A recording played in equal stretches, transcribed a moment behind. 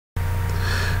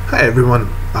Hi everyone,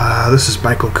 this is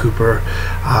Michael Cooper.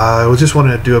 I just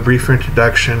wanted to do a brief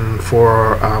introduction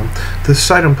for this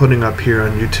site I'm putting up here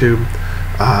on YouTube.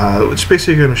 It's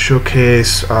basically going to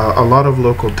showcase a lot of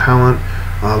local talent,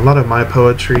 a lot of my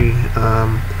poetry,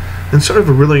 and sort of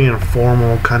a really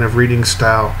informal kind of reading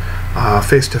style,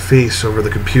 face-to-face over the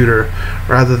computer,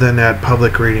 rather than at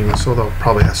public readings, so they'll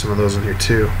probably have some of those in here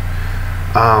too.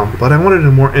 But I wanted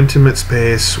a more intimate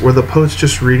space where the poet's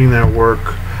just reading their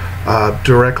work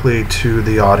directly to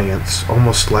the audience,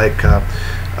 almost like a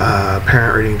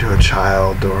parent reading to a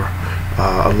child, or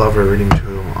a lover reading to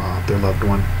their loved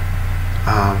one.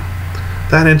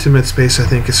 That intimate space, I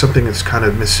think, is something that's kind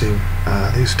of missing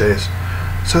these days.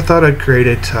 So I thought I'd create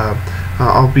it.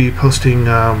 I'll be posting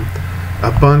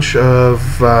a bunch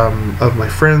of my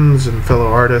friends and fellow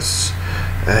artists,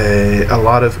 a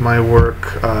lot of my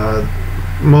work,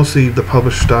 mostly the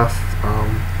published stuff.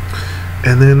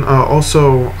 And then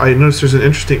also, I noticed there's an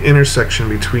interesting intersection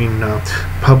between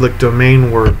public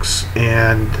domain works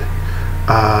and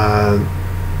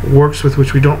works with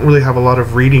which we don't really have a lot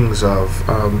of readings of,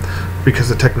 because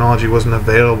the technology wasn't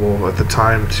available at the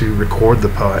time to record the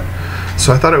poet.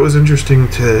 So I thought it was interesting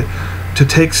to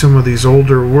take some of these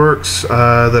older works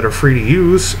that are free to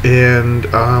use and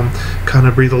kind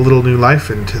of breathe a little new life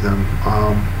into them.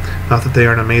 Not that they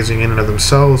aren't amazing in and of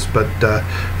themselves, but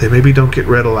they maybe don't get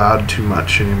read aloud too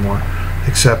much anymore,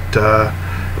 except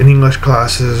in English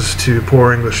classes to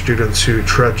poor English students who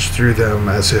trudge through them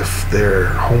as if they're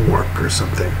homework or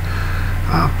something.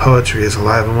 Poetry is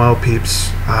alive and well,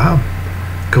 peeps.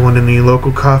 Go in any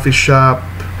local coffee shop,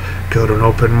 go to an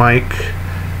open mic.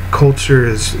 Culture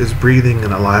is breathing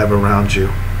and alive around you,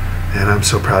 and I'm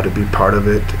so proud to be part of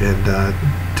it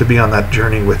and to be on that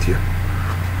journey with you.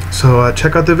 So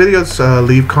check out the videos,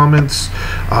 leave comments,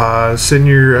 send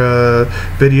your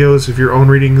videos of your own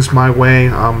readings my way.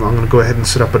 I'm going to go ahead and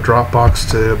set up a Dropbox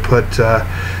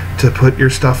to put your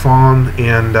stuff on,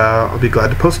 and I'll be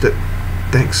glad to post it.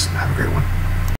 Thanks. Have a great one.